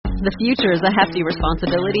The future is a hefty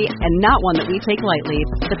responsibility and not one that we take lightly.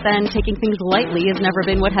 But then taking things lightly has never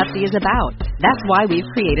been what Hefty is about. That's why we've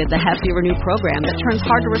created the Hefty Renew program that turns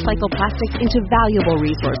hard-to-recycle plastics into valuable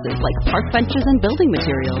resources like park benches and building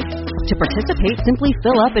materials. To participate, simply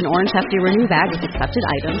fill up an orange Hefty Renew bag with accepted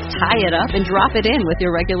items, tie it up, and drop it in with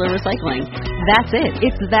your regular recycling. That's it.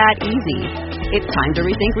 It's that easy. It's time to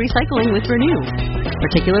rethink recycling with Renew.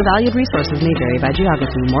 Particular valued resources may vary by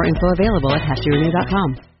geography. More info available at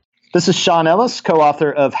heftyrenew.com. This is Sean Ellis,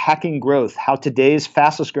 co-author of Hacking Growth, How Today's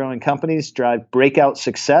Fastest Growing Companies Drive Breakout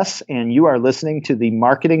Success, and you are listening to the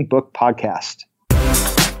Marketing Book Podcast.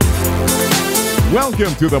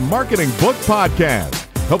 Welcome to the Marketing Book Podcast,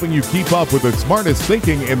 helping you keep up with the smartest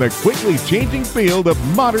thinking in the quickly changing field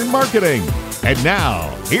of modern marketing. And now,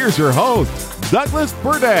 here's your host, Douglas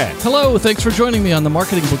Burdett. Hello, thanks for joining me on the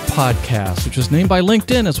Marketing Book Podcast, which was named by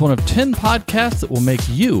LinkedIn as one of 10 podcasts that will make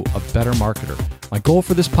you a better marketer. My goal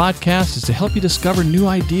for this podcast is to help you discover new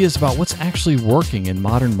ideas about what's actually working in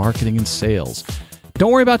modern marketing and sales.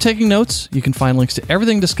 Don't worry about taking notes. You can find links to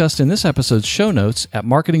everything discussed in this episode's show notes at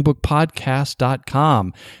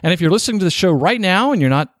marketingbookpodcast.com. And if you're listening to the show right now and you're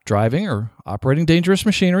not driving or operating dangerous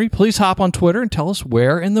machinery, please hop on Twitter and tell us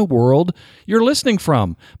where in the world you're listening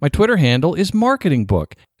from. My Twitter handle is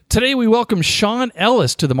marketingbook. Today, we welcome Sean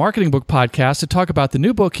Ellis to the Marketing Book Podcast to talk about the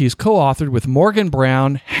new book he's co-authored with Morgan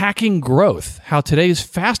Brown, Hacking Growth, How Today's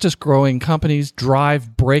Fastest Growing Companies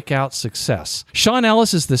Drive Breakout Success. Sean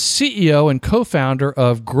Ellis is the CEO and co-founder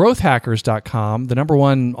of GrowthHackers.com, the number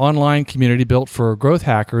one online community built for growth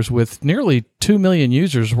hackers with nearly 2 million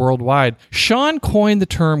users worldwide. Sean coined the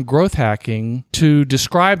term growth hacking to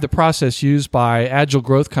describe the process used by agile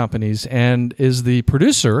growth companies and is the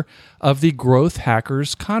producer of the Growth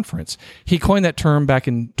Hackers Conference. He coined that term back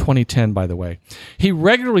in 2010, by the way. He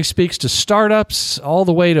regularly speaks to startups all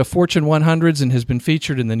the way to Fortune 100s and has been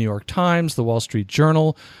featured in the New York Times, the Wall Street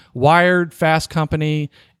Journal, Wired, Fast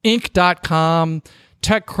Company, Inc.com,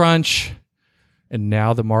 TechCrunch, and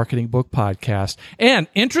now the Marketing Book Podcast. And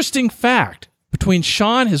interesting fact, between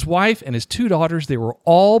Sean, his wife, and his 2 daughters, they were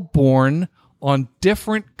all born on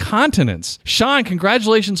different continents. Sean,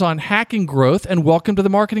 congratulations on Hacking Growth, and welcome to the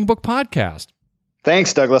Marketing Book Podcast.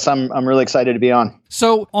 Thanks, Douglas. I'm really excited to be on.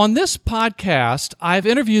 So on this podcast, I've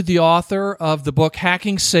interviewed the author of the book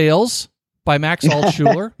Hacking Sales by Max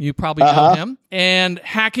Altshuler. You probably know him. And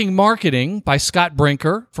Hacking Marketing by Scott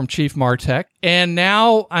Brinker from Chief Martech. And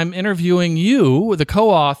now I'm interviewing you, the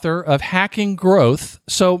co-author of Hacking Growth.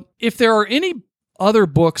 So if there are any other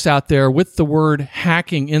books out there with the word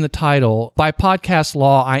hacking in the title, by podcast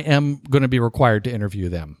law, I am going to be required to interview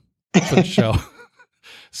them for the show.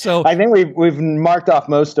 So I think we've marked off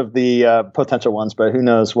most of the potential ones, but who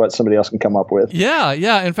knows what somebody else can come up with.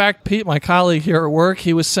 Yeah. In fact, Pete, my colleague here at work,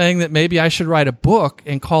 he was saying that maybe I should write a book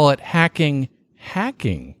and call it Hacking.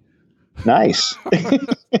 Nice.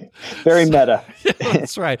 Very meta. Yeah,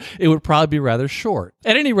 that's right. It would probably be rather short.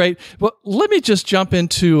 At any rate, well, let me just jump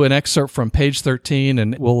into an excerpt from page 13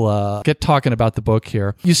 and we'll get talking about the book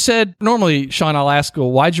here. You said, normally, Sean, I'll ask,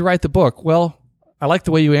 well, why'd you write the book? Well, I like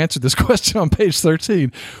the way you answered this question on page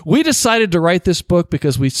 13. We decided to write this book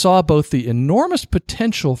because we saw both the enormous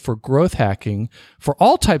potential for growth hacking for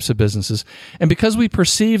all types of businesses, and because we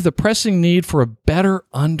perceive the pressing need for a better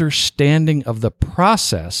understanding of the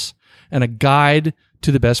process and a guide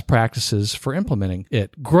to the best practices for implementing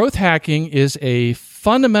it. Growth hacking is a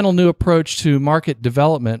fundamental new approach to market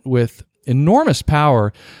development with enormous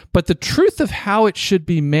power, but the truth of how it should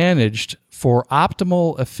be managed for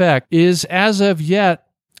optimal effect is, as of yet,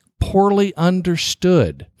 poorly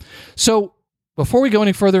understood. So before we go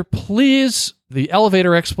any further, please, the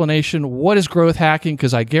elevator explanation, what is growth hacking?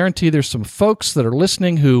 Because I guarantee there's some folks that are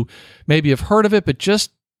listening who maybe have heard of it, but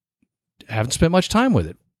just haven't spent much time with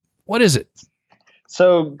it. What is it?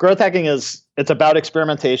 So growth hacking it's about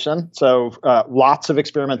experimentation. So lots of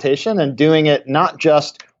experimentation and doing it not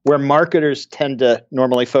just where marketers tend to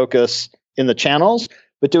normally focus in the channels,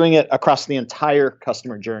 but doing it across the entire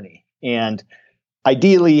customer journey. And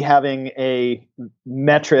ideally having a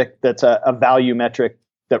metric that's a value metric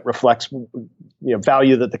that reflects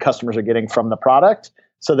value that the customers are getting from the product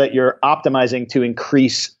so that you're optimizing to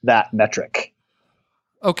increase that metric.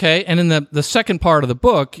 Okay, and in the second part of the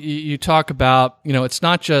book, you talk about, it's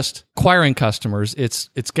not just acquiring customers,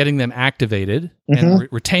 it's getting them activated and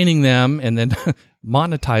retaining them and then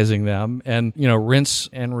monetizing them and, rinse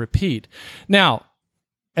and repeat. Now,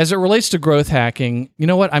 as it relates to growth hacking, you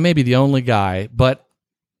know what? I may be the only guy, but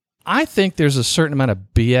I think there's a certain amount of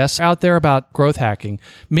BS out there about growth hacking,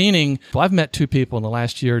 meaning I've met 2 people in the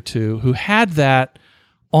last year or 2 who had that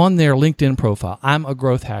on their LinkedIn profile. I'm a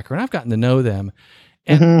growth hacker, and I've gotten to know them.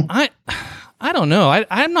 And I don't know.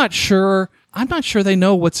 I'm not sure. I'm not sure they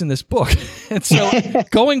know what's in this book. And so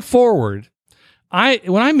going forward,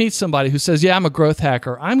 when I meet somebody who says, yeah, I'm a growth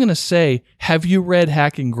hacker, I'm going to say, have you read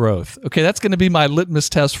Hacking Growth? Okay, that's going to be my litmus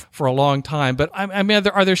test for a long time. But I mean,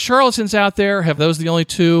 are there charlatans out there? Have those the only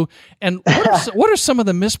two? And what are some of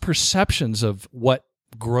the misperceptions of what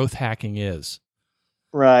growth hacking is?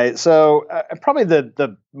 Right. So probably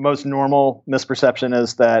the most normal misperception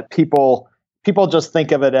is that people just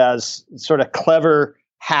think of it as sort of clever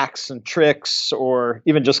hacks and tricks, or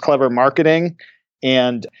even just clever marketing,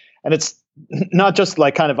 and it's not just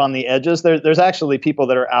like kind of on the edges. There's actually people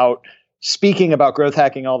that are out speaking about growth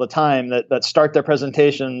hacking all the time that start their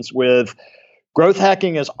presentations with growth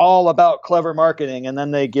hacking is all about clever marketing, and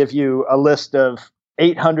then they give you a list of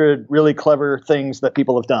 800 really clever things that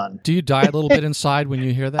people have done. Do you die a little bit inside when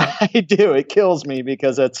you hear that? I do. It kills me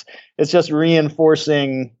because it's just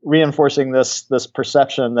reinforcing this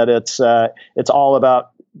perception that it's all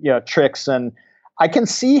about tricks. And I can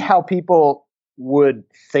see how people would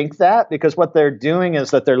think that, because what they're doing is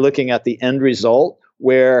that they're looking at the end result,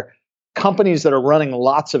 where companies that are running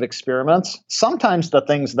lots of experiments, sometimes the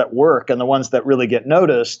things that work and the ones that really get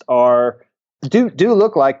noticed do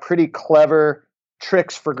look like pretty clever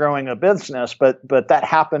tricks for growing a business, but that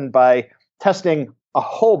happened by testing a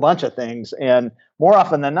whole bunch of things, and more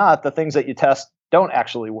often than not, the things that you test don't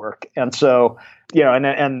actually work. And so,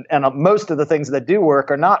 and most of the things that do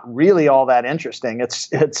work are not really all that interesting.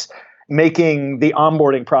 It's making the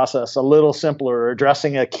onboarding process a little simpler, or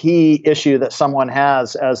addressing a key issue that someone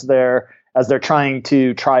has as they're trying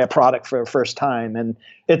to try a product for the first time. And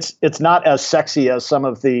it's not as sexy as some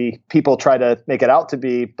of the people try to make it out to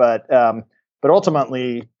be, but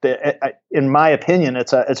ultimately, in my opinion,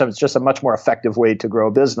 it's just a much more effective way to grow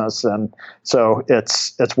a business, and so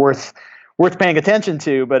it's worth paying attention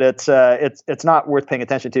to. But it's not worth paying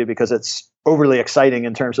attention to because it's overly exciting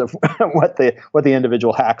in terms of what the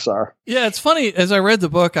individual hacks are. Yeah, it's funny. As I read the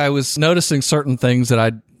book, I was noticing certain things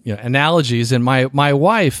that analogies. And my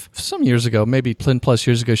wife, some years ago, maybe 10 plus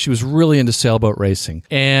years ago, she was really into sailboat racing.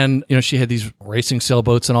 And, she had these racing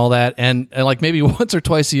sailboats and all that. And like maybe once or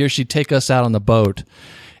twice a year, she'd take us out on the boat.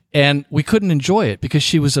 And we couldn't enjoy it because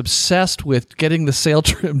she was obsessed with getting the sail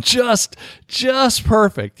trim just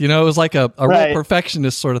perfect. It was like a real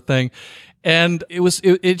perfectionist sort of thing. And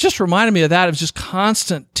it just reminded me of that. It was just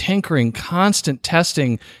constant tinkering, constant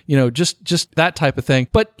testing, just that type of thing.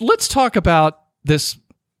 But let's talk about this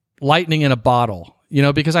lightning in a bottle,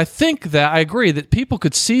 because I think that I agree that people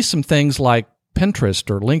could see some things like Pinterest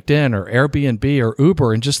or LinkedIn or Airbnb or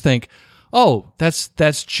Uber and just think, oh,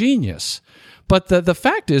 that's genius. But the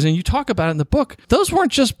fact is, and you talk about it in the book, those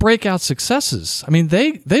weren't just breakout successes. I mean,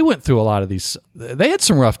 they went through a lot of these. They had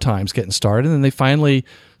some rough times getting started, and they finally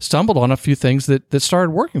stumbled on a few things that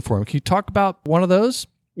started working for them. Can you talk about one of those?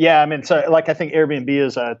 Yeah, I mean, so like I think Airbnb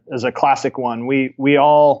is a classic one. We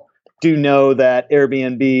all do know that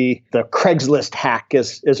Airbnb, the Craigslist hack,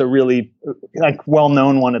 is a really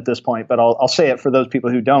well-known one at this point, but I'll say it for those people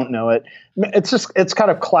who don't know it. It's kind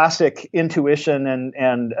of classic intuition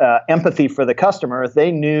and empathy for the customer. They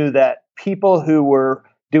knew that people who were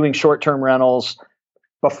doing short-term rentals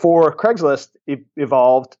before Craigslist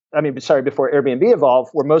evolved, before Airbnb evolved,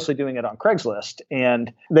 were mostly doing it on Craigslist.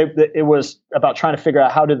 And it was about trying to figure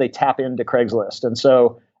out how do they tap into Craigslist. And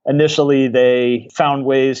so initially, they found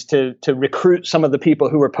ways to recruit some of the people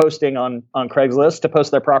who were posting on Craigslist to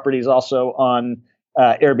post their properties also on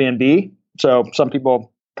Airbnb. So some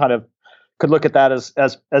people kind of could look at that as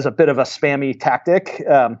a bit of a spammy tactic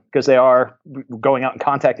because they are going out and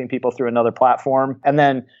contacting people through another platform. And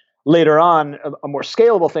then later on, a more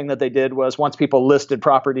scalable thing that they did was once people listed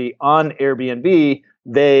property on Airbnb,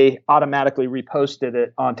 they automatically reposted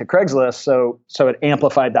it onto Craigslist. So it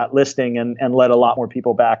amplified that listing and led a lot more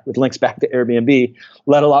people back with links back to Airbnb,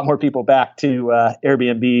 led a lot more people back to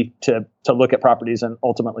Airbnb to look at properties and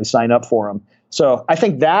ultimately sign up for them. So I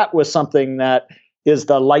think that was something that is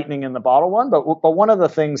the lightning in the bottle one. But one of the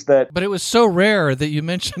things that... But it was so rare that you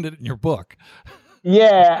mentioned it in your book.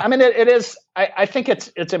 Yeah, I mean, it is. I think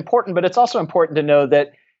it's important, but it's also important to know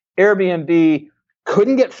that Airbnb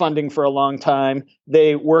couldn't get funding for a long time.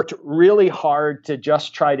 They worked really hard to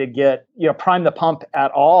just try to get, prime the pump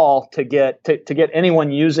at all to get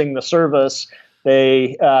anyone using the service.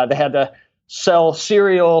 They had to sell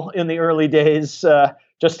cereal in the early days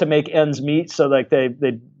just to make ends meet. So like they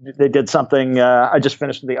did something. I just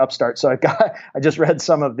finished the Upstart, so I just read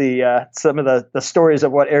some of the stories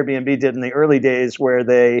of what Airbnb did in the early days, where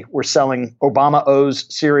they were selling Obama O's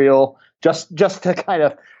cereal just to kind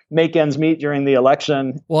of make ends meet during the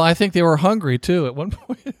election. Well, I think they were hungry too at one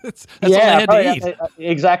point. That's all they had to eat.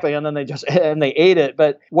 Exactly. And then they ate it.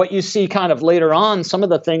 But what you see kind of later on, some of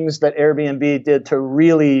the things that Airbnb did to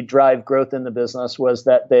really drive growth in the business was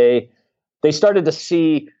that they started to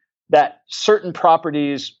see that certain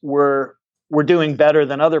properties were doing better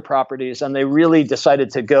than other properties, and they really decided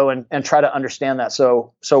to go and try to understand that.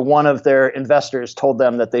 So one of their investors told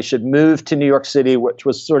them that they should move to New York City, which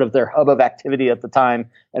was sort of their hub of activity at the time,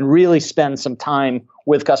 and really spend some time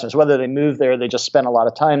with customers. Whether they moved there, they just spent a lot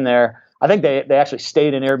of time there. I think they actually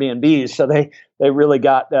stayed in Airbnbs, so they really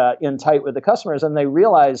got in tight with the customers, and they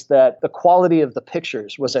realized that the quality of the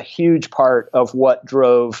pictures was a huge part of what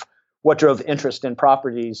drove interest in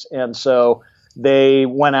properties. And so they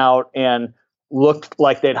went out and looked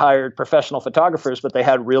like they'd hired professional photographers, but they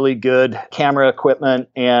had really good camera equipment,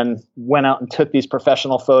 and went out and took these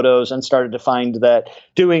professional photos and started to find that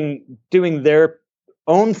doing their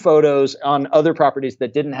own photos on other properties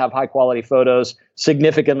that didn't have high quality photos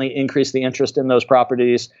significantly increased the interest in those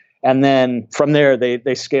properties. And then from there,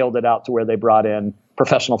 they scaled it out to where they brought in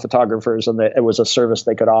professional photographers, and it was a service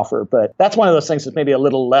they could offer. But that's one of those things that's maybe a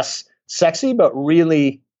little less sexy, but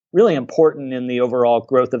really important in the overall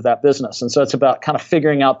growth of that business. And so it's about kind of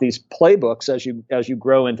figuring out these playbooks as you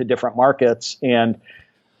grow into different markets. And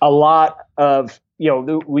a lot of,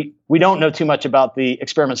 we don't know too much about the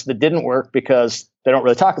experiments that didn't work because they don't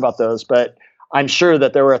really talk about those, but I'm sure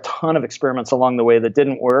that there were a ton of experiments along the way that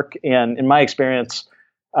didn't work. And in my experience,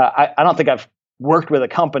 I don't think I've worked with a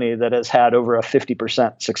company that has had over a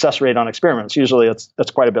 50% success rate on experiments. Usually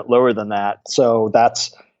that's quite a bit lower than that. So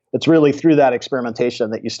it's really through that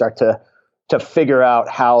experimentation that you start to figure out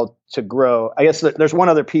how to grow. I guess there's one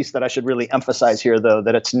other piece that I should really emphasize here, though,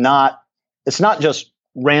 that it's not just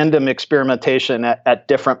random experimentation at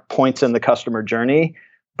different points in the customer journey,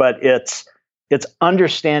 but it's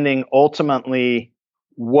understanding ultimately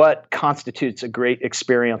what constitutes a great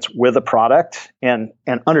experience with a product, and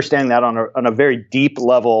understanding that on a very deep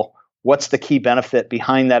level. What's the key benefit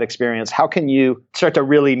behind that experience? How can you start to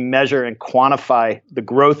really measure and quantify the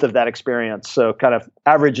growth of that experience? So kind of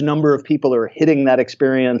average number of people who are hitting that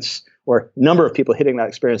experience, or number of people hitting that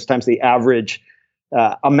experience times the average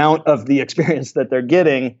amount of the experience that they're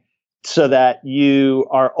getting, so that you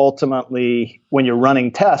are ultimately, when you're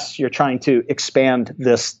running tests, you're trying to expand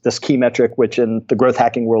this key metric, which in the growth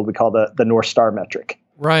hacking world we call the North Star metric.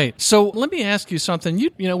 Right. So let me ask you something.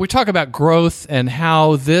 We talk about growth and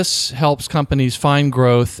how this helps companies find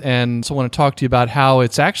growth, and so I want to talk to you about how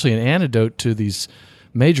it's actually an antidote to these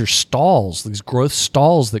major stalls, these growth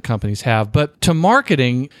stalls that companies have. But to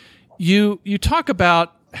marketing, you talk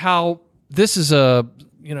about how this is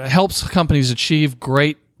helps companies achieve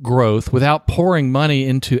great growth without pouring money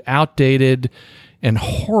into outdated and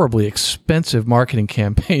horribly expensive marketing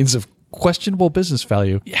campaigns of questionable business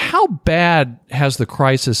value. How bad has the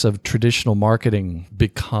crisis of traditional marketing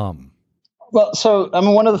become? Well, so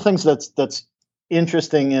one of the things that's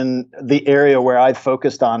interesting in the area where I've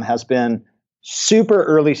focused on has been super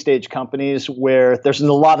early stage companies where there's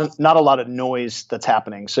not a lot of noise that's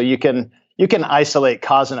happening. So you can isolate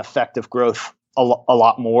cause and effect of growth a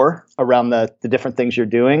lot more around the different things you're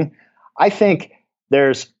doing. I think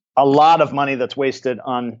there's a lot of money that's wasted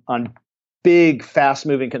on big,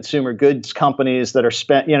 fast-moving consumer goods companies that are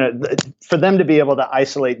spent, for them to be able to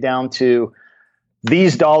isolate down to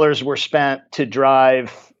these dollars were spent to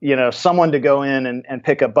drive, someone to go in and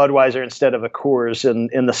pick a Budweiser instead of a Coors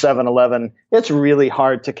in the 7-Eleven. It's really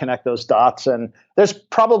hard to connect those dots. And there's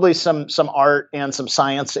probably some art and some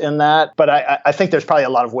science in that, but I think there's probably a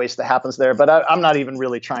lot of waste that happens there. But I'm not even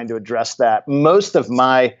really trying to address that. Most of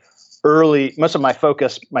my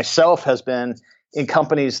focus myself has been in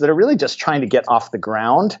companies that are really just trying to get off the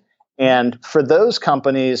ground. And for those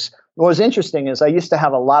companies, what was interesting is I used to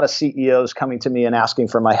have a lot of CEOs coming to me and asking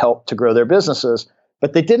for my help to grow their businesses,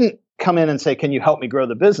 but they didn't come in and say, "Can you help me grow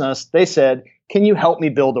the business?" They said, "Can you help me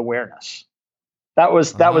build awareness?" That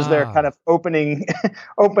was their kind of opening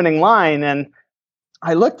line. And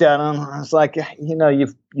I looked at them, I was like,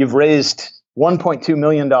 you've raised $1.2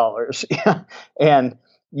 million and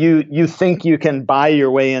you think you can buy your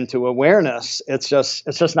way into awareness. It's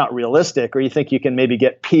just not realistic. Or you think you can maybe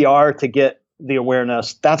get PR to get the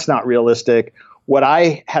awareness. That's not realistic. What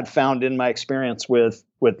I had found in my experience with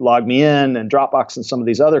LogMeIn and Dropbox and some of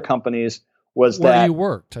these other companies was where you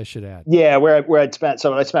worked, I should add. Yeah, where I'd spent.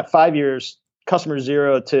 So I spent 5 years, customer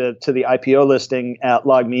zero to the IPO listing at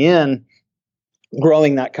LogMeIn,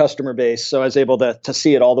 growing that customer base. So I was able to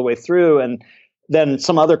see it all the way through. And then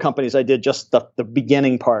some other companies I did just the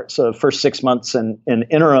beginning part. So the first 6 months in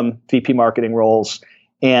interim VP marketing roles.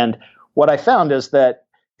 And what I found is that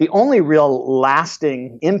the only real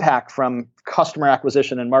lasting impact from customer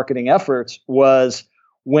acquisition and marketing efforts was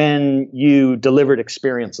when you delivered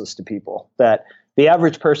experiences to people. That the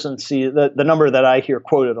average person the number that I hear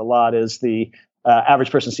quoted a lot is the average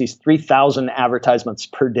person sees 3,000 advertisements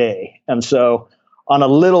per day. And so on a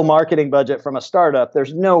little marketing budget from a startup,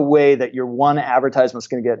 there's no way that your one advertisement is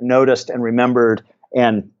going to get noticed and remembered.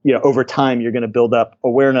 And over time, you're going to build up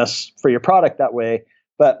awareness for your product that way.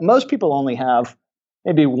 But most people only have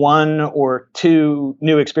maybe 1 or 2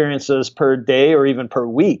 new experiences per day or even per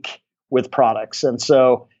week with products. And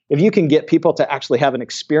so if you can get people to actually have an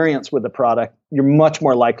experience with the product, you're much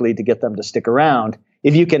more likely to get them to stick around.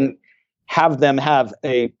 If you can have them have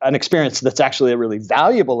an experience that's actually a really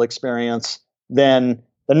valuable experience, then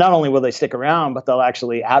not only will they stick around, but they'll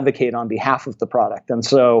actually advocate on behalf of the product. And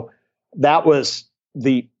so that was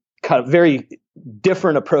the kind of very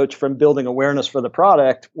different approach from building awareness for the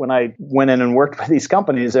product. When I went in and worked with these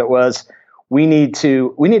companies, it was we need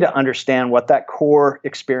to understand what that core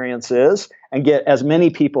experience is and get as many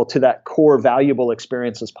people to that core valuable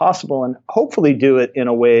experience as possible, and hopefully do it in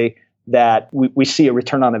a way that we see a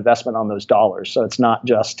return on investment on those dollars. So it's not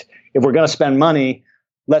just, if we're going to spend money,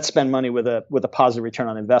 let's spend money with a positive return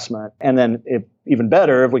on investment. And then even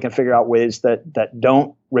better, if we can figure out ways that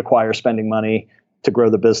don't require spending money to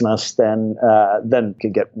grow the business, then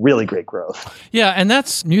can get really great growth. Yeah, and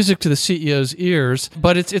that's music to the CEO's ears.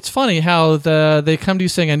 But it's funny how they come to you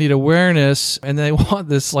saying, I need awareness, and they want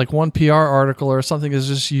this like one PR article or something is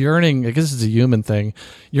just yearning, I guess it's a human thing,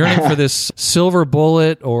 yearning for this silver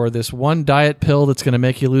bullet or this one diet pill that's going to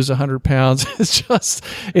make you lose 100 pounds.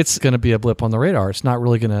 It's going to be a blip on the radar. It's not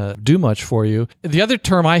really going to do much for you. The other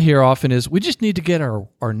term I hear often is, we just need to get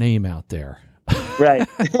our name out there. Right.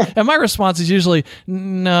 And my response is usually,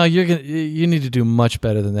 no, you need to do much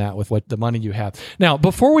better than that with what the money you have. Now,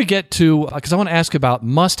 before we get to, because I want to ask about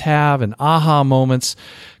must-have and aha moments,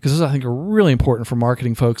 because those I think are really important for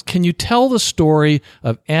marketing folks. Can you tell the story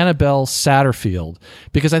of Annabelle Satterfield?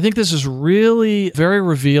 Because I think this is really very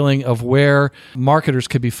revealing of where marketers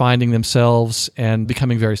could be finding themselves and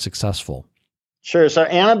becoming very successful. Sure. So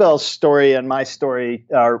Annabelle's story and my story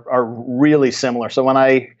are really similar. So when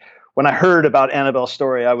I heard about Annabelle's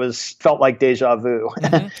story, I felt like deja vu.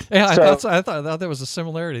 Mm-hmm. Yeah, I thought there was a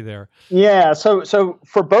similarity there. Yeah. So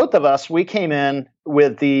for both of us, we came in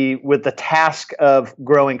with the task of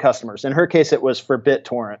growing customers. In her case, it was for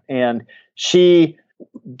BitTorrent, and she,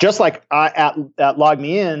 just like at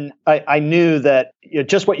LogMeIn, I knew that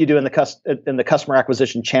just what you do in the customer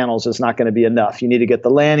acquisition channels is not going to be enough. You need to get the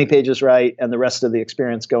landing pages right and the rest of the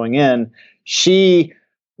experience going in. She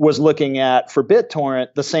was looking at, for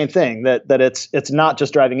BitTorrent, the same thing, that it's not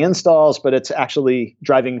just driving installs, but it's actually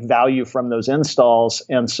driving value from those installs.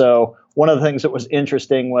 And so one of the things that was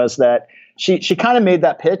interesting was that she kind of made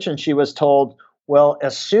that pitch, and she was told, well,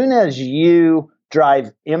 as soon as you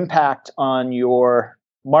drive impact on your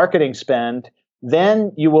marketing spend,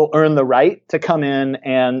 then you will earn the right to come in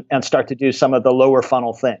and start to do some of the lower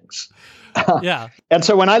funnel things. Yeah. And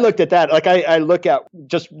so when I looked at that, like I look at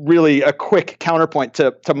just really a quick counterpoint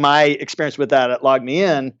to my experience with that at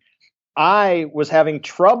LogMeIn, I was having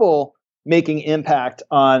trouble making impact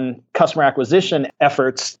on customer acquisition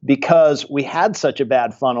efforts because we had such a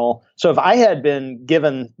bad funnel. So if I had been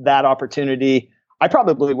given that opportunity, I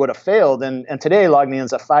probably would have failed. And today LogMeIn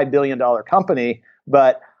is a $5 billion company,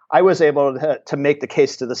 but I was able to make the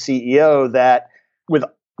case to the CEO that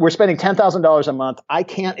we're spending $10,000 a month. I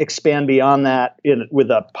can't expand beyond that with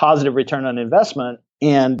a positive return on investment.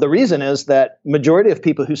 And the reason is that majority of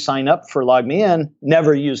people who sign up for LogMeIn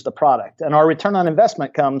never use the product. And our return on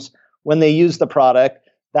investment comes when they use the product.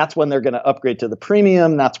 That's when they're going to upgrade to the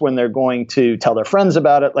premium. That's when they're going to tell their friends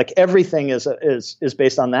about it. Like everything is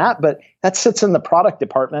based on that. But that sits in the product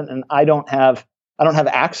department, and I don't have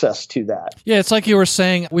access to that. Yeah, it's like you were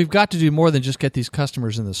saying, we've got to do more than just get these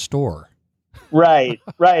customers in the store. Right.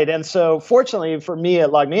 And so fortunately for me at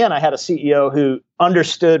LogMeIn, I had a CEO who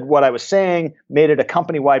understood what I was saying, made it a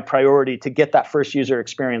company-wide priority to get that first user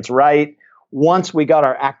experience right. Once we got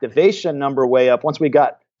our activation number way up, once we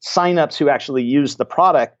got signups who actually used the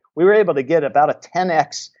product, we were able to get about a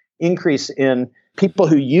 10x increase in people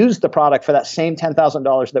who used the product for that same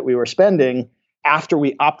 $10,000 that we were spending after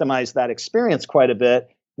we optimized that experience quite a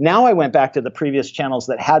bit. Now I went back to the previous channels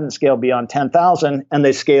that hadn't scaled beyond 10,000, and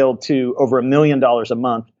they scaled to over $1 million a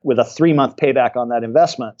month with a 3-month payback on that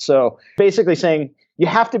investment. So basically saying you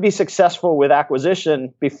have to be successful with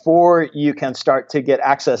acquisition before you can start to get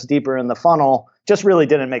access deeper in the funnel just really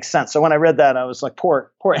didn't make sense. So when I read that, I was like,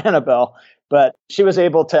 poor Annabelle. but she was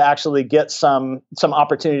able to actually get some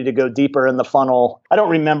opportunity to go deeper in the funnel. I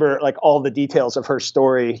don't remember like all the details of her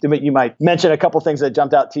story. You might mention a couple things that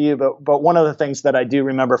jumped out to you, but one of the things that I do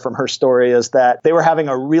remember from her story is that they were having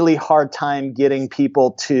a really hard time getting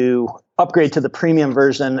people to upgrade to the premium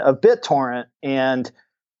version of BitTorrent, and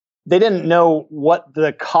they didn't know what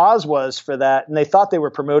the cause was for that. And they thought they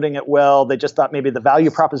were promoting it well. They just thought maybe the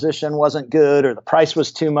value proposition wasn't good or the price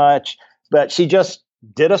was too much. But she just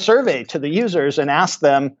did a survey to the users and asked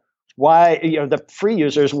them why, the free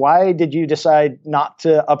users, why did you decide not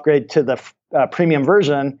to upgrade to the premium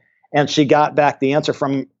version? And she got back the answer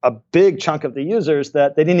from a big chunk of the users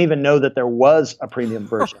that they didn't even know that there was a premium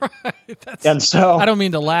version. Right. And so I don't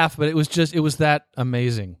mean to laugh, but it was that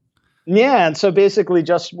amazing. Yeah. And so basically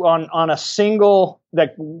just on a single,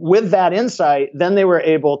 like with that insight, then they were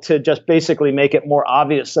able to just basically make it more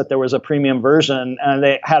obvious that there was a premium version, and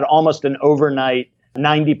they had almost an overnight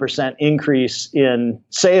 90% increase in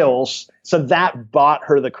sales. So that bought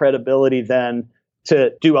her the credibility then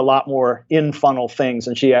to do a lot more in-funnel things.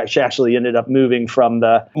 And she actually ended up moving from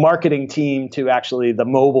the marketing team to actually the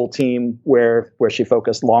mobile team where she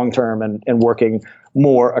focused long-term and working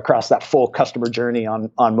more across that full customer journey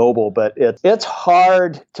on mobile. But it's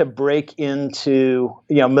hard to break into,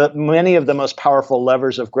 many of the most powerful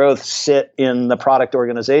levers of growth sit in the product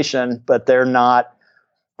organization, but they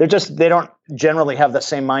don't generally have the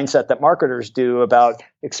same mindset that marketers do about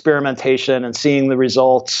experimentation and seeing the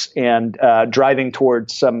results and driving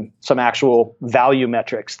towards some actual value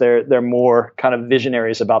metrics. They're more kind of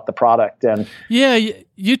visionaries about the product. And yeah,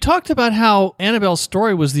 you talked about how Annabelle's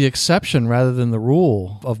story was the exception rather than the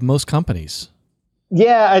rule of most companies.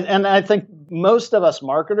 Yeah, and I think most of us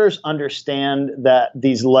marketers understand that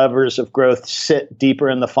these levers of growth sit deeper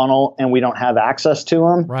in the funnel and we don't have access to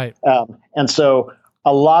them. Right. And so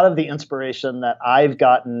a lot of the inspiration that I've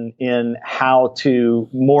gotten in how to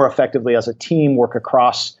more effectively as a team work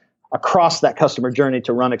across that customer journey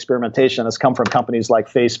to run experimentation has come from companies like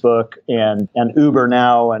Facebook and Uber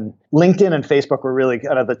now. And LinkedIn and Facebook were really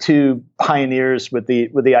kind of the two pioneers with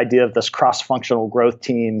the idea of this cross-functional growth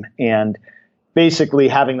team, and basically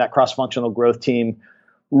having that cross-functional growth team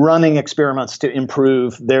running experiments to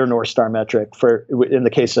improve their North Star metric. In the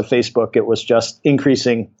case of Facebook, it was just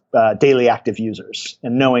increasing daily active users,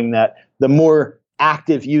 and knowing that the more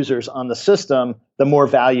active users on the system, the more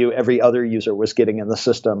value every other user was getting in the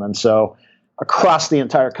system. And so across the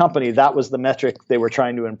entire company, that was the metric they were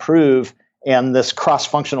trying to improve. And this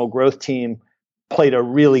cross-functional growth team played a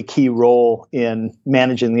really key role in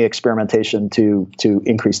managing the experimentation to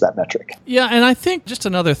increase that metric. Yeah, and I think just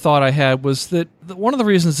another thought I had was that one of the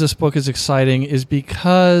reasons this book is exciting is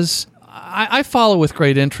because I follow with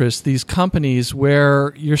great interest these companies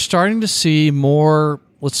where you're starting to see more,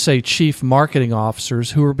 let's say, chief marketing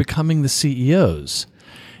officers who are becoming the CEOs.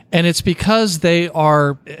 And it's because they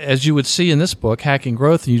are, as you would see in this book, Hacking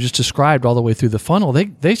Growth, and you just described all the way through the funnel,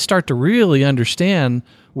 they start to really understand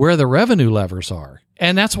where the revenue levers are.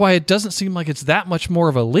 And that's why it doesn't seem like it's that much more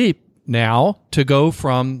of a leap now to go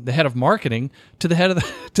from the head of marketing to the head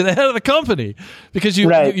of the company, because you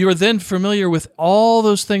are then familiar with all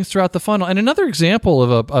those things throughout the funnel. And another example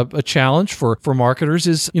of a challenge for marketers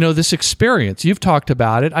is this experience. You've talked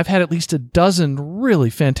about it. I've had at least a dozen really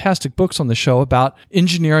fantastic books on the show about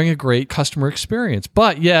engineering a great customer experience,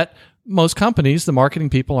 but yet most companies, the marketing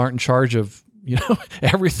people aren't in charge of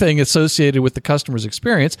everything associated with the customer's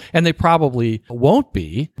experience, and they probably won't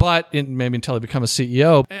be, but maybe until they become a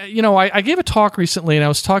CEO. I gave a talk recently, and I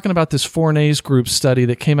was talking about this Fournaise Group study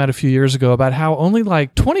that came out a few years ago about how only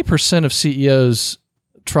like 20% of CEOs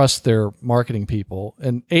trust their marketing people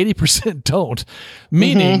and 80% don't,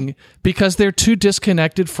 meaning because they're too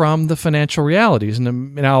disconnected from the financial realities.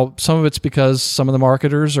 And now some of it's because some of the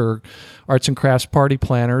marketers are arts and crafts party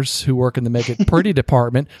planners who work in the make it pretty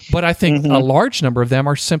department, but I think a large number of them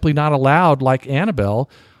are simply not allowed, like Annabelle,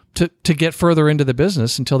 to get further into the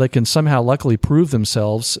business until they can somehow luckily prove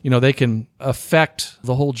themselves. They can affect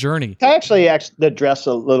the whole journey. Can I actually address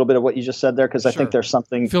a little bit of what you just said there? Because I think there's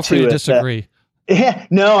something Feel free to disagree. Yeah,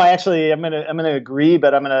 no, I'm going to agree,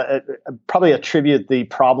 but I'm going to probably attribute the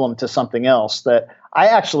problem to something else. That I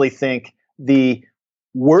actually think the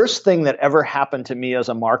worst thing that ever happened to me as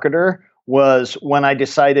a marketer was when I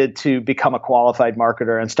decided to become a qualified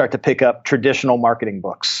marketer and start to pick up traditional marketing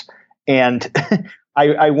books. And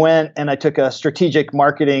I went and I took a strategic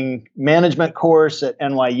marketing management course at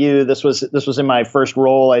NYU. This was in my first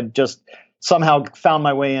role. I just somehow found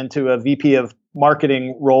my way into a VP of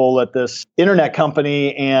marketing role at this internet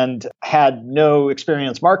company and had no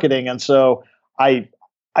experience marketing. And so I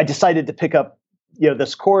decided to pick up,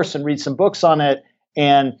 this course and read some books on it.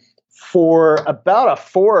 And for about a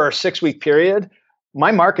 4 or 6 week period,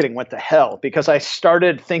 my marketing went to hell because I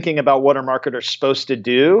started thinking about what are marketers supposed to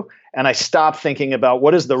do. And I stopped thinking about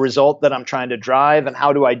what is the result that I'm trying to drive and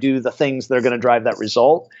how do I do the things that are going to drive that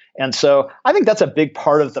result. And so I think that's a big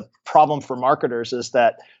part of the problem for marketers is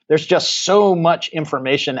that there's just so much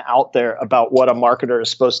information out there about what a marketer is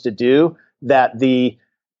supposed to do that the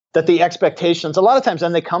expectations a lot of times,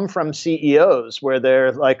 then they come from CEOs where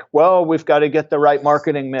they're like, well, we've got to get the right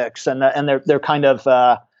marketing mix. And they're kind of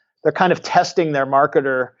testing their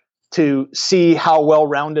marketer to see how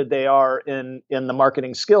well-rounded they are in the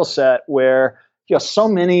marketing skill set, where so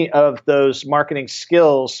many of those marketing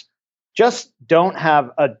skills just don't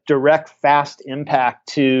have a direct, fast impact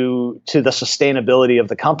to the sustainability of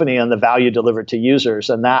the company and the value delivered to users.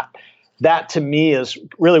 And that to me is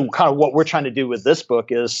really kind of what we're trying to do with this book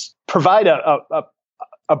is provide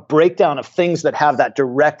a breakdown of things that have that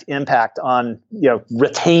direct impact on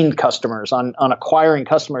retained customers, on acquiring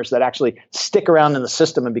customers that actually stick around in the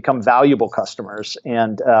system and become valuable customers.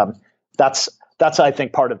 And that's I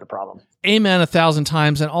think part of the problem. Amen 1,000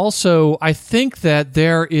 times. And also, I think that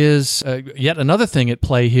there is yet another thing at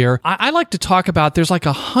play here. I like to talk about there's like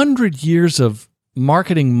 100 years of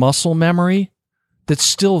marketing muscle memory that's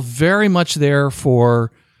still very much there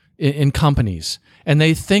in companies. And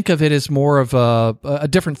they think of it as more of a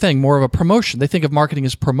different thing, more of a promotion. They think of marketing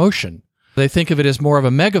as promotion. They think of it as more of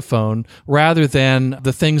a megaphone rather than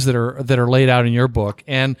the things that are laid out in your book.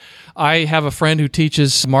 And I have a friend who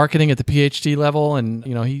teaches marketing at the PhD level, and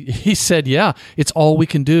he said, yeah, it's all we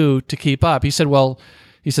can do to keep up. He said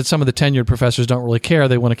some of the tenured professors don't really care.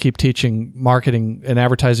 They want to keep teaching marketing and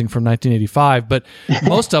advertising from 1985, but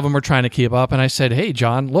most of them are trying to keep up. And I said, hey,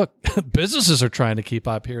 John, look, businesses are trying to keep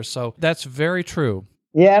up here. So that's very true.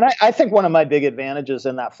 Yeah, and I think one of my big advantages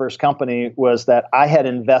in that first company was that I had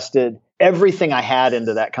invested everything I had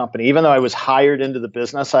into that company. Even though I was hired into the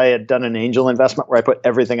business, I had done an angel investment where I put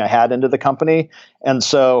everything I had into the company. And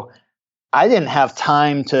so I didn't have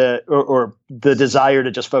time or the desire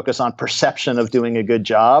to just focus on perception of doing a good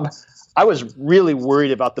job. I was really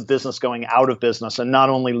worried about the business going out of business and not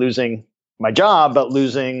only losing my job, but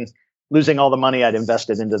losing all the money I'd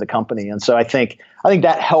invested into the company. And so I think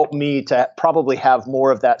that helped me to probably have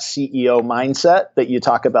more of that CEO mindset that you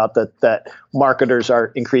talk about that marketers are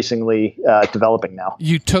increasingly developing now.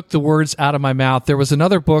 You took the words out of my mouth. There was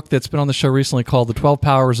another book that's been on the show recently called The 12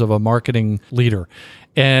 Powers of a Marketing Leader,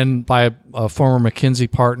 and by a former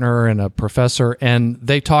McKinsey partner and a professor. And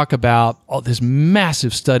they talk about this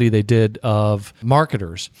massive study they did of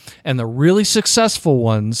marketers. And the really successful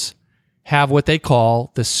ones have what they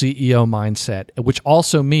call the CEO mindset, which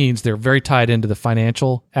also means they're very tied into the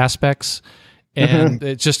financial aspects. And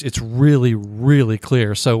it's really, really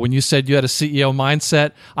clear. So when you said you had a CEO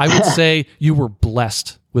mindset, I would say you were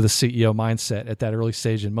blessed with a CEO mindset at that early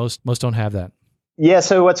stage, and most don't have that. Yeah.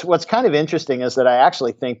 So what's kind of interesting is that I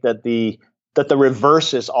actually think that the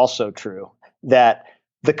reverse is also true, that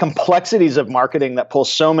the complexities of marketing that pull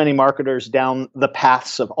so many marketers down the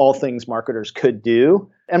paths of all things marketers could do.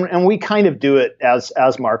 And we kind of do it as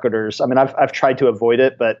marketers. I mean, I've tried to avoid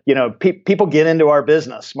it, but people get into our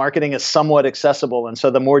business. Marketing is somewhat accessible. And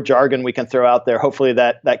so the more jargon we can throw out there, hopefully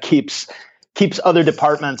that keeps other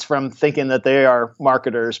departments from thinking that they are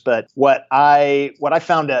marketers. But what I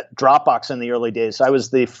found at Dropbox in the early days, I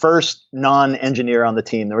was the first non-engineer on the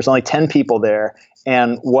team. There was only 10 people there.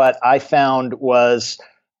 And what I found was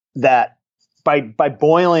that by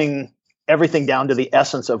boiling everything down to the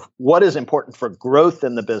essence of what is important for growth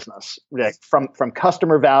in the business, like from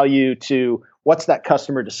customer value to what's that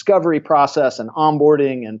customer discovery process and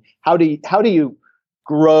onboarding, and how do you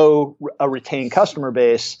grow a retained customer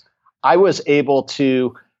base, I was able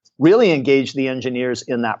to really engage the engineers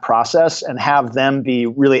in that process and have them be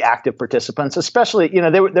really active participants. Especially,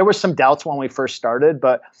 there were some doubts when we first started,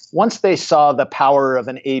 but once they saw the power of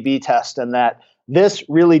an A/B test and that this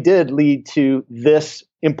really did lead to this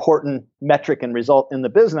important metric and result in the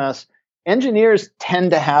business, engineers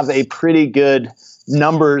tend to have a pretty good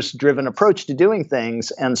numbers-driven approach to doing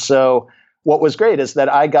things. And so what was great is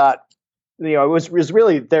that I got, it was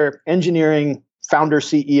really their engineering founder,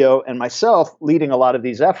 CEO, and myself leading a lot of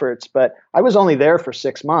these efforts, but I was only there for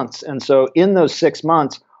 6 months. And so in those 6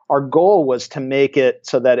 months, our goal was to make it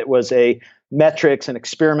so that it was a metrics and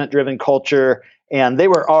experiment-driven culture. And they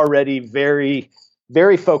were already very,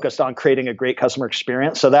 very focused on creating a great customer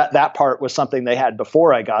experience. So that part was something they had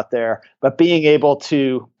before I got there. But being able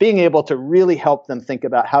to really help them think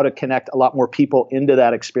about how to connect a lot more people into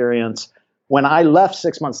that experience. When I left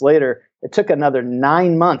 6 months later, it took another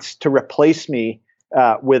 9 months to replace me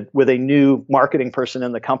with a new marketing person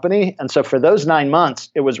in the company. And so for those 9 months,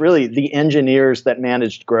 it was really the engineers that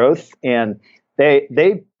managed growth, and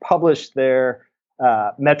they published their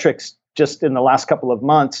metrics just in the last couple of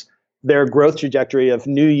months. Their growth trajectory of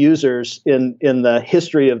new users in the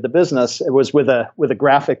history of the business, it was with a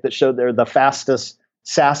graphic that showed they're the fastest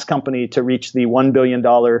SaaS company to reach the $1 billion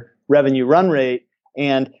revenue run rate.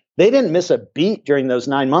 And they didn't miss a beat during those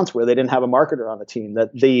 9 months where they didn't have a marketer on the team,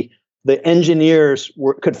 that the engineers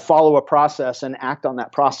could follow a process and act on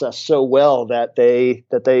that process so well that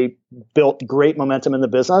they built great momentum in the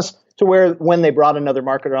business to where when they brought another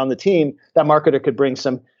marketer on the team, that marketer could bring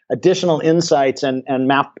some additional insights and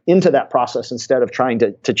map into that process instead of trying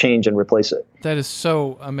to change and replace it. That is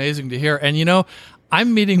so amazing to hear. And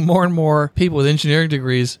I'm meeting more and more people with engineering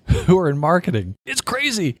degrees who are in marketing. It's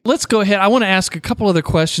crazy. Let's go ahead. I want to ask a couple other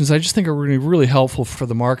questions I just think are going to be really helpful for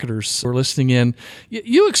the marketers who are listening in.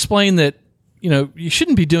 You explained that, you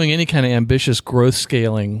shouldn't be doing any kind of ambitious growth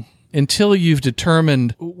scaling until you've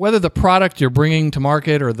determined whether the product you're bringing to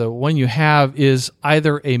market or the one you have is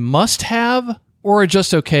either a must-have or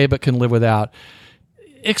just okay but can live without.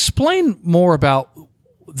 Explain more about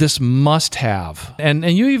this must-have. And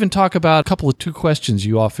you even talk about a couple of 2 questions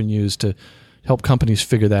you often use to help companies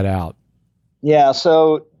figure that out. Yeah,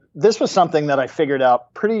 so this was something that I figured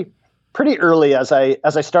out pretty early as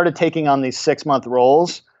I started taking on these 6-month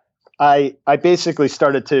roles. I basically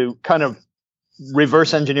started to kind of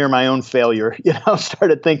reverse engineer my own failure.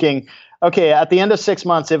 Started thinking, okay, at the end of 6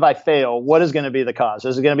 months, if I fail, what is going to be the cause?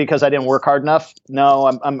 Is it going to be because I didn't work hard enough? No,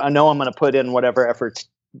 I know I'm going to put in whatever efforts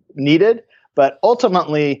needed. But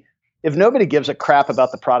ultimately, if nobody gives a crap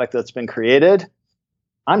about the product that's been created,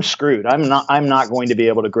 I'm screwed. I'm not going to be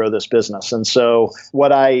able to grow this business. And so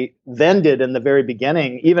what I then did in the very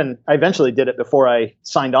beginning, I eventually did it before I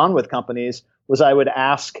signed on with companies, was I would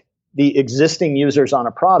ask the existing users on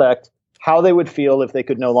a product how they would feel if they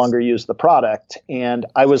could no longer use the product. And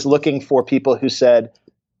I was looking for people who said,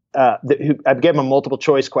 I gave them a multiple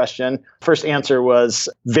choice question. First answer was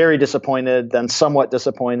very disappointed, then somewhat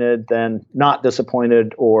disappointed, then not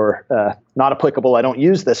disappointed, or not applicable. I don't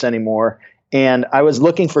use this anymore. And I was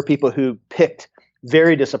looking for people who picked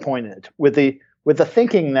very disappointed with the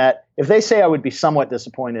thinking that if they say I would be somewhat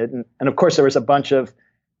disappointed, and of course there was a bunch of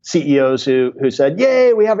CEOs who said,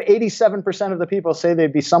 yay, we have 87% of the people say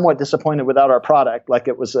they'd be somewhat disappointed without our product, like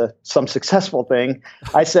it was some successful thing.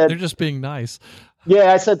 I said, they're just being nice.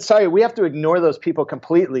 Yeah, I said, sorry, we have to ignore those people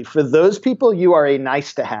completely. For those people, you are a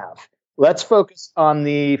nice to have. Let's focus on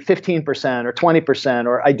the 15% or 20%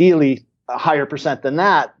 or ideally a higher percent than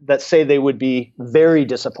that say they would be very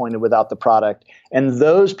disappointed without the product. And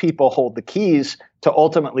those people hold the keys to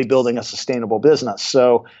ultimately building a sustainable business.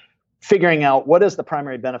 So figuring out what is the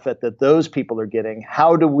primary benefit that those people are getting,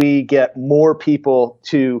 how do we get more people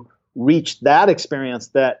to reach that experience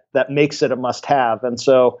that makes it a must-have. And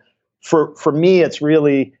so for me, it's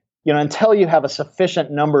really, until you have a sufficient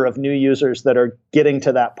number of new users that are getting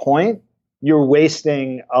to that point, you're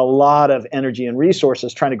wasting a lot of energy and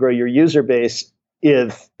resources trying to grow your user base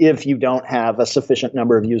if you don't have a sufficient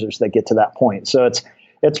number of users that get to that point. So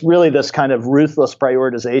it's really this kind of ruthless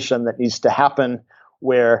prioritization that needs to happen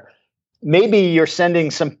where maybe you're sending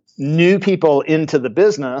some new people into the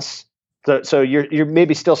business. So you're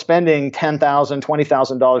maybe still spending $10,000,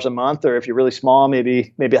 $20,000 a month, or if you're really small,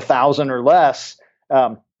 maybe $1,000 or less.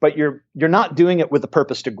 But you're not doing it with the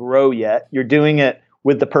purpose to grow yet. You're doing it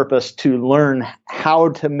with the purpose to learn how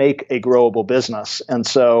to make a growable business. And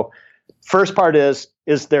so, first part is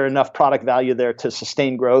there enough product value there to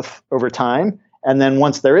sustain growth over time? And then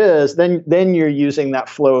once there is, then you're using that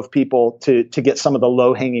flow of people to get some of the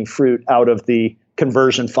low-hanging fruit out of the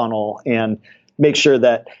conversion funnel and make sure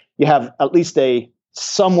that you have at least a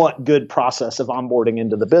somewhat good process of onboarding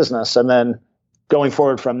into the business. And then going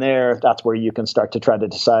forward from there, that's where you can start to try to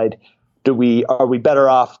decide, are we better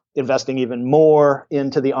off investing even more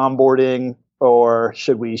into the onboarding, or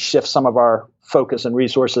should we shift some of our focus and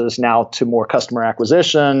resources now to more customer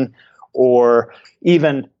acquisition? Or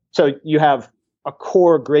even, so you have a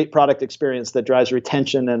core great product experience that drives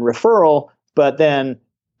retention and referral, but then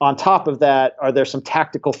on top of that, are there some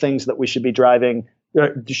tactical things that we should be doing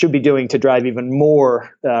to drive even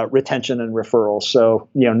more retention and referrals? So,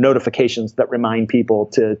 notifications that remind people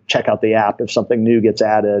to check out the app if something new gets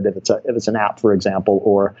added, if it's an app, for example,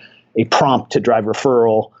 or a prompt to drive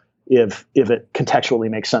referral if it contextually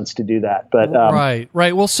makes sense to do that. But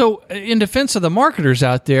right. Well, so in defense of the marketers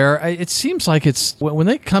out there, it seems like it's when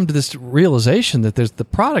they come to this realization that the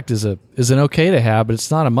product is an okay to have, but it's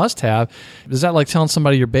not a must have. Is that like telling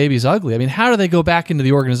somebody your baby's ugly? I mean, how do they go back into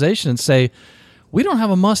the organization and say, we don't have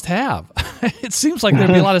a must-have. It seems like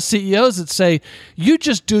there'd be a lot of CEOs that say, you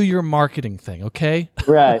just do your marketing thing, okay?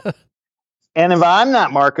 Right. And if I'm that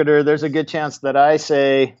marketer, there's a good chance that I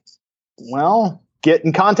say, well, get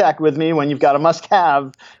in contact with me when you've got a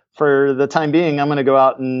must-have. For the time being, I'm going to go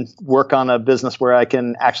out and work on a business where I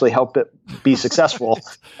can actually help it be successful,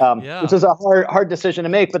 which is a hard decision to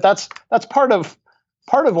make. But that's part of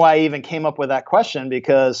why I even came up with that question,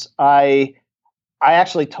 because I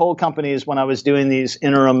actually told companies when I was doing these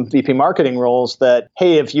interim VP marketing roles that,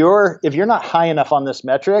 hey, if you're not high enough on this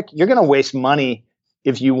metric, you're going to waste money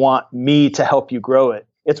if you want me to help you grow it.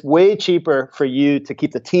 It's way cheaper for you to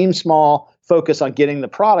keep the team small, focus on getting the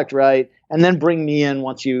product right, and then bring me in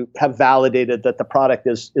once you have validated that the product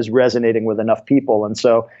is resonating with enough people. And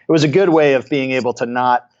so it was a good way of being able to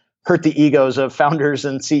not hurt the egos of founders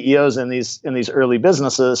and CEOs in these early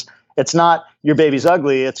businesses. It's not your baby's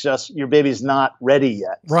ugly. It's just your baby's not ready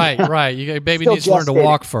yet. Right. Your baby needs to learn to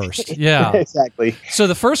walk first. Yeah, exactly. So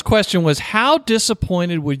the first question was, how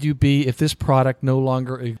disappointed would you be if this product no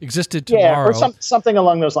longer existed tomorrow? Yeah, or something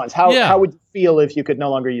along those lines. How would you feel if you could no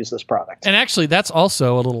longer use this product? And actually, that's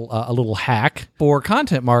also a little hack for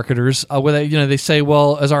content marketers. Where they say,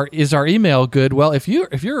 well, is our email good? Well, if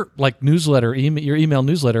you're like your email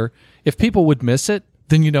newsletter, if people would miss it,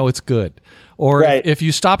 then you know it's good. Or if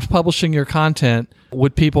you stopped publishing your content,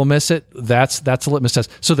 would people miss it? That's a litmus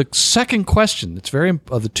test. So the second question, the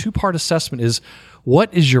 2-part assessment is,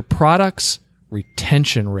 what is your product's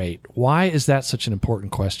retention rate? Why is that such an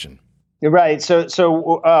important question? Right. So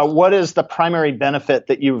what is the primary benefit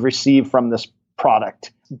that you've received from this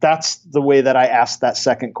product? That's the way that I asked that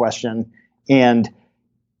second question. And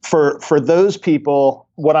for those people,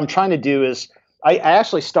 what I'm trying to do is, I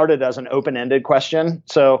actually started as an open-ended question.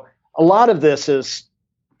 So a lot of this is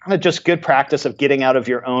kind of just good practice of getting out of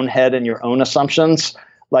your own head and your own assumptions.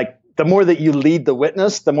 Like, the more that you lead the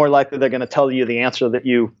witness, the more likely they're going to tell you the answer that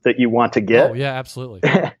you want to get. Oh, yeah, absolutely.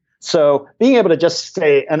 So being able to just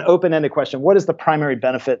say an open-ended question, what is the primary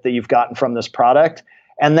benefit that you've gotten from this product?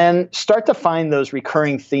 And then start to find those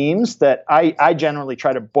recurring themes that I generally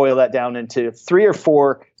try to boil that down into 3 or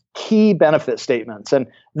 4 key benefit statements. And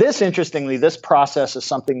interestingly, this process is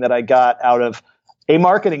something that I got out of a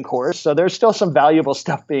marketing course. So there's still some valuable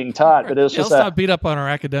stuff being taught, but it was just let's not beat up on our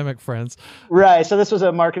academic friends. Right. So this was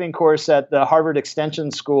a marketing course at the Harvard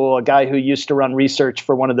Extension School, a guy who used to run research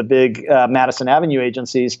for one of the big Madison Avenue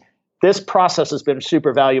agencies. This process has been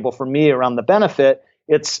super valuable for me around the benefit.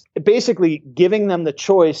 It's basically giving them the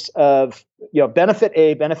choice of, benefit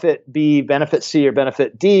A, benefit B, benefit C, or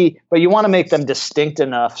benefit D, but you want to make them distinct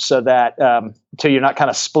enough so that so you're not kind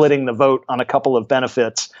of splitting the vote on a couple of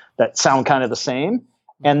benefits that sound kind of the same.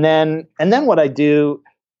 And then what I do,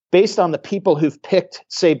 based on the people who've picked,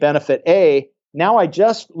 say, benefit A, now I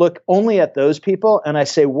just look only at those people and I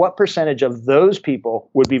say, what percentage of those people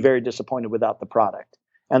would be very disappointed without the product?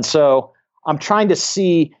 And so I'm trying to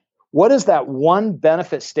see, what is that one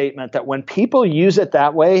benefit statement that when people use it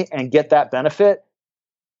that way and get that benefit,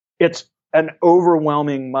 it's an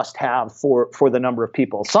overwhelming must-have for the number of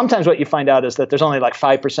people. Sometimes what you find out is that there's only like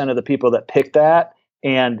 5% of the people that pick that,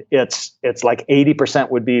 and it's like 80%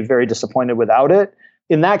 would be very disappointed without it.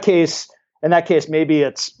 In that case, maybe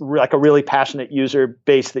it's like a really passionate user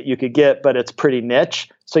base that you could get, but it's pretty niche.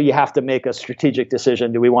 So you have to make a strategic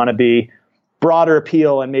decision. Do we want to be broader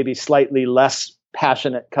appeal and maybe slightly less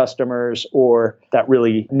passionate customers, or that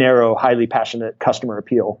really narrow, highly passionate customer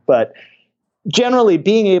appeal? But generally,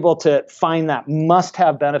 being able to find that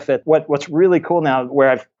must-have benefit. What's really cool now, where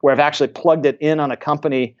I've actually plugged it in on a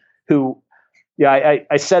company who,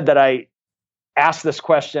 I said that I asked this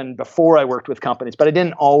question before I worked with companies, but I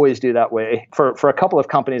didn't always do that way. For a couple of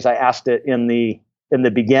companies, I asked it in the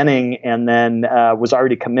beginning, and then was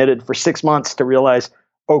already committed for 6 months to realize,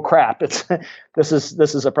 oh crap, this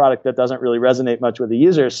is a product that doesn't really resonate much with the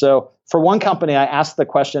users. So for one company, I asked the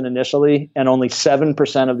question initially, and only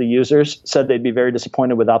 7% of the users said they'd be very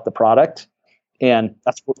disappointed without the product. And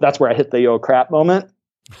that's where I hit the oh crap moment.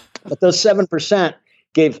 But those 7%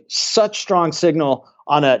 gave such strong signal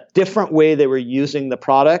on a different way they were using the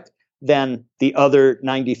product than the other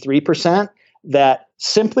 93%, that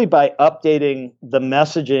simply by updating the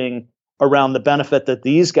messaging around the benefit that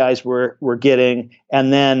these guys were getting,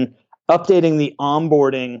 and then updating the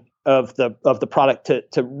onboarding of the product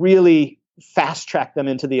to really fast track them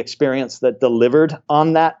into the experience that delivered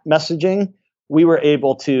on that messaging, we were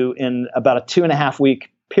able to, in about a 2.5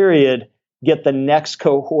 week period, get the next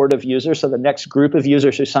cohort of users. So the next group of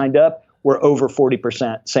users who signed up were over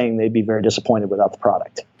 40% saying they'd be very disappointed without the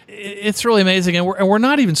product. it's really amazing. And we're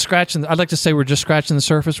not even scratching, I'd like to say we're just scratching the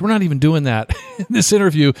surface. We're not even doing that in this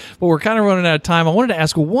interview, but we're kind of running out of time. I wanted to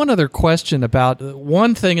ask one other question about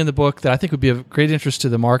one thing in the book that I think would be of great interest to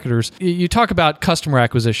the marketers. You talk about customer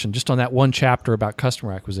acquisition, just on that one chapter about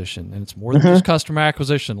customer acquisition. And it's more than just customer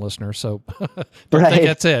acquisition, listener. So don't think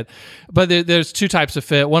that's it. But there's two types of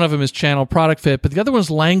fit. One of them is channel product fit, but the other one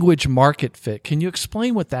is language market fit. Can you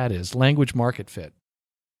explain what that is, language market fit?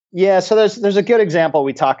 Yeah, so there's a good example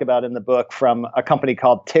we talk about in the book from a company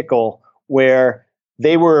called Tickle, where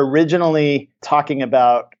they were originally talking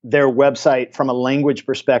about their website from a language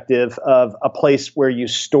perspective of a place where you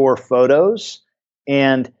store photos.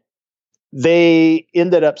 And they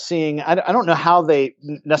ended up seeing, I don't know how they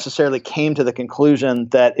necessarily came to the conclusion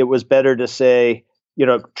that it was better to say,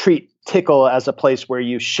 treat Tickle as a place where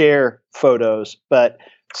you share photos, but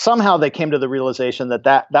somehow they came to the realization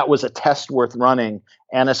that was a test worth running.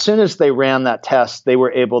 And as soon as they ran that test, they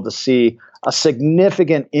were able to see a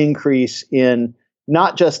significant increase in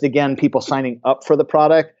not just, again, people signing up for the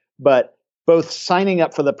product, but both signing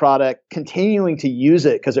up for the product, continuing to use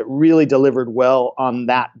it because it really delivered well on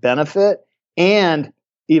that benefit. And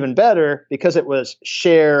even better, because it was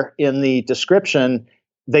share in the description,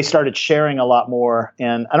 they started sharing a lot more.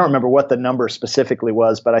 And I don't remember what the number specifically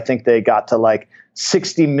was, but I think they got to like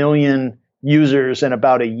 60 million users in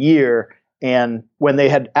about a year. And when they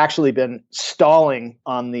had actually been stalling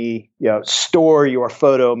on the store your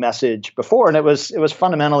photo message before, and it was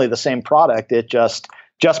fundamentally the same product, it just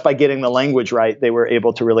by getting the language right, they were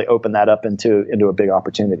able to really open that up into a big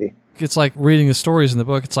opportunity. It's like reading the stories in the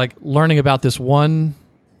book. It's like learning about this one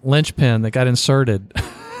linchpin that got inserted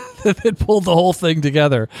that pulled the whole thing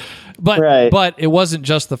together. But it wasn't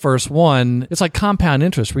just the first one. It's like compound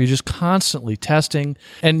interest where you're just constantly testing.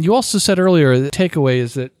 And you also said earlier, the takeaway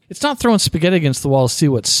is that it's not throwing spaghetti against the wall to see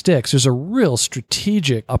what sticks. There's a real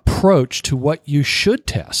strategic approach to what you should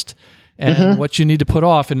test and what you need to put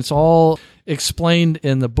off. And it's all explained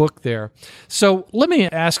in the book there. So let me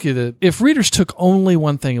ask you if readers took only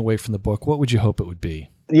one thing away from the book, what would you hope it would be?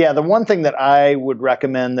 Yeah, the one thing that I would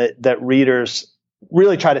recommend that readers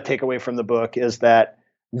really try to take away from the book is that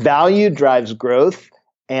value drives growth,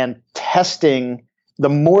 and testing, the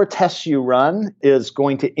more tests you run is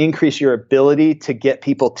going to increase your ability to get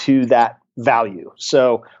people to that value.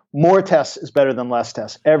 So more tests is better than less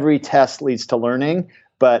tests. Every test leads to learning,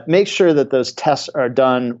 but make sure that those tests are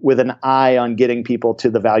done with an eye on getting people to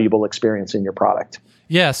the valuable experience in your product.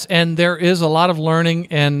 Yes, and there is a lot of learning,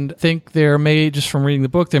 and I think just from reading the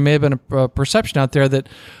book, there may have been a perception out there that,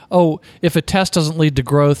 if a test doesn't lead to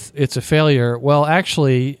growth, it's a failure. Well,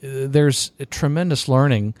 actually, there's a tremendous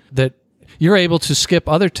learning that you're able to skip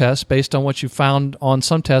other tests based on what you found on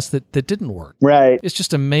some tests that didn't work. Right. It's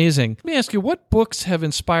just amazing. Let me ask you, what books have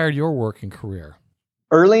inspired your work and career?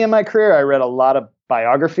 Early in my career, I read a lot of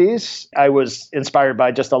biographies. I was inspired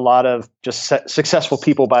by just a lot of successful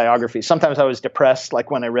people biographies. Sometimes I was depressed, like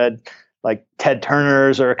when I read like Ted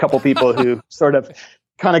Turner's or a couple people who sort of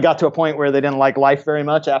kind of got to a point where they didn't like life very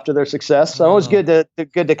much after their success. So it was good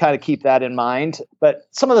to kind of keep that in mind. But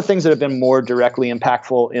some of the things that have been more directly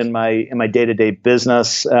impactful in my day-to-day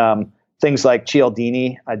business, things like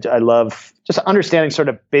Cialdini. I love just understanding sort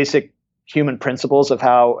of basic human principles of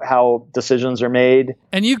how decisions are made.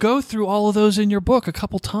 And you go through all of those in your book a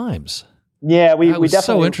couple times. Yeah, we definitely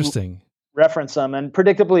so interesting. Reference them. And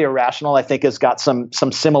Predictably Irrational, I think, has got some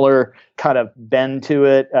similar kind of bend to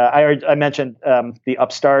it. I mentioned the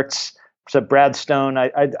Upstarts. So Brad Stone,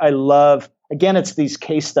 I love, again, it's these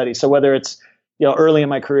case studies. So whether it's early in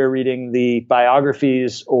my career reading the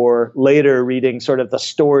biographies or later reading sort of the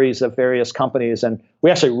stories of various companies. And we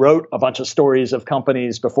actually wrote a bunch of stories of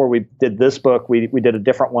companies before we did this book. We did a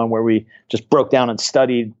different one where we just broke down and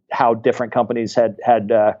studied how different companies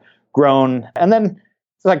had grown. And then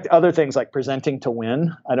like other things like Presenting to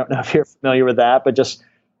Win. I don't know if you're familiar with that, but just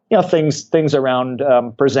things around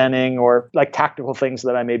presenting or like tactical things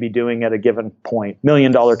that I may be doing at a given point. $1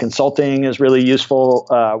 Million Consulting is really useful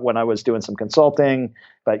when I was doing some consulting.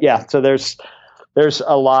 But yeah, so there's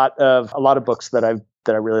a lot of books that I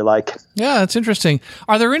really like. Yeah, that's interesting.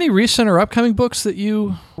 Are there any recent or upcoming books that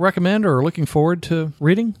you recommend or are looking forward to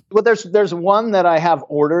reading? Well, there's one that I have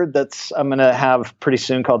ordered I'm going to have pretty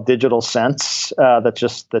soon called Digital Sense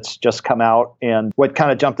that's just come out. And what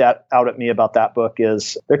kind of jumped out at me about that book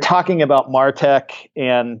is they're talking about MarTech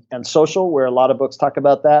and social, where a lot of books talk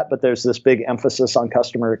about that, but there's this big emphasis on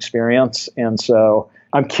customer experience. And so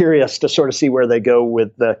I'm curious to sort of see where they go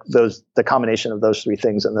with the combination of those three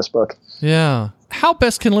things in this book. Yeah. How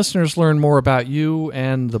best can listeners learn more about you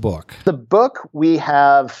and the book? The book, we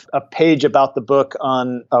have a page about the book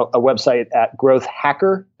on a website at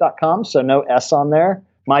growthhacker.com. So no S on there.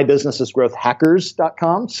 My business is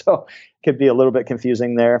growthhackers.com. So it could be a little bit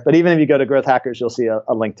confusing there. But even if you go to Growth Hackers, you'll see a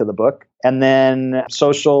link to the book. And then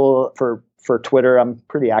social for Twitter, I'm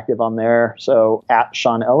pretty active on there. So at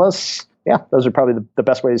Sean Ellis. Yeah, those are probably the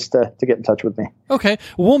best ways to get in touch with me. Okay.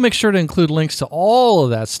 Well, we'll make sure to include links to all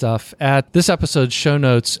of that stuff at this episode's show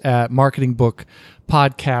notes at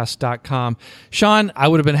marketingbookpodcast.com. Sean, I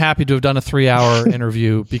would have been happy to have done a 3-hour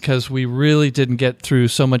interview because we really didn't get through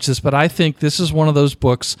so much of this, but I think this is one of those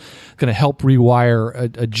books going to help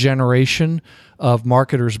rewire a generation of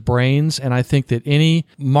marketers' brains, and I think that any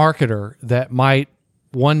marketer that might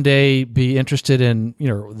one day be interested in,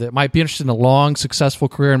 that might be interested in a long, successful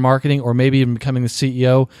career in marketing or maybe even becoming the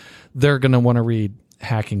CEO, they're going to want to read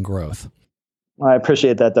Hacking Growth. I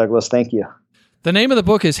appreciate that, Douglas. Thank you. The name of the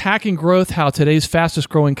book is Hacking Growth, How Today's Fastest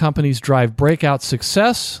Growing Companies Drive Breakout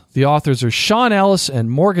Success. The authors are Sean Ellis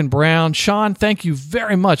and Morgan Brown. Sean, thank you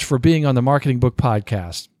very much for being on the Marketing Book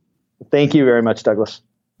Podcast. Thank you very much, Douglas.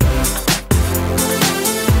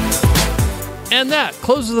 And that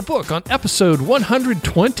closes the book on episode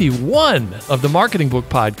 121 of the Marketing Book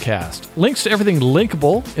Podcast. Links to everything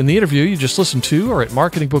linkable in the interview you just listened to are at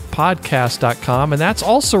marketingbookpodcast.com, and that's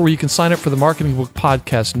also where you can sign up for the Marketing Book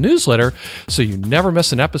Podcast newsletter so you never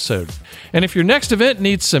miss an episode. And if your next event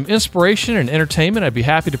needs some inspiration and entertainment, I'd be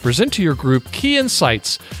happy to present to your group key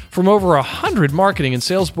insights from over 100 marketing and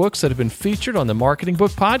sales books that have been featured on the Marketing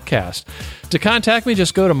Book Podcast. To contact me,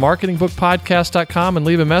 just go to marketingbookpodcast.com and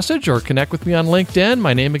leave a message or connect with me on LinkedIn.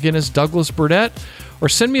 My name again is Douglas Burdett, or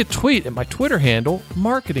send me a tweet at my Twitter handle,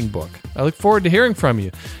 Marketing Book. I look forward to hearing from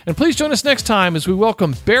you. And please join us next time as we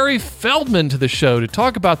welcome Barry Feldman to the show to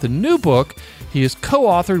talk about the new book he has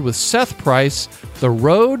co-authored with Seth Price, The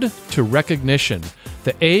Road to Recognition,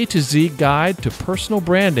 the A to Z guide to personal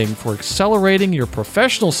branding for accelerating your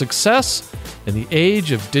professional success in the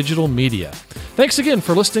age of digital media. Thanks again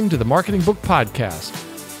for listening to the Marketing Book Podcast.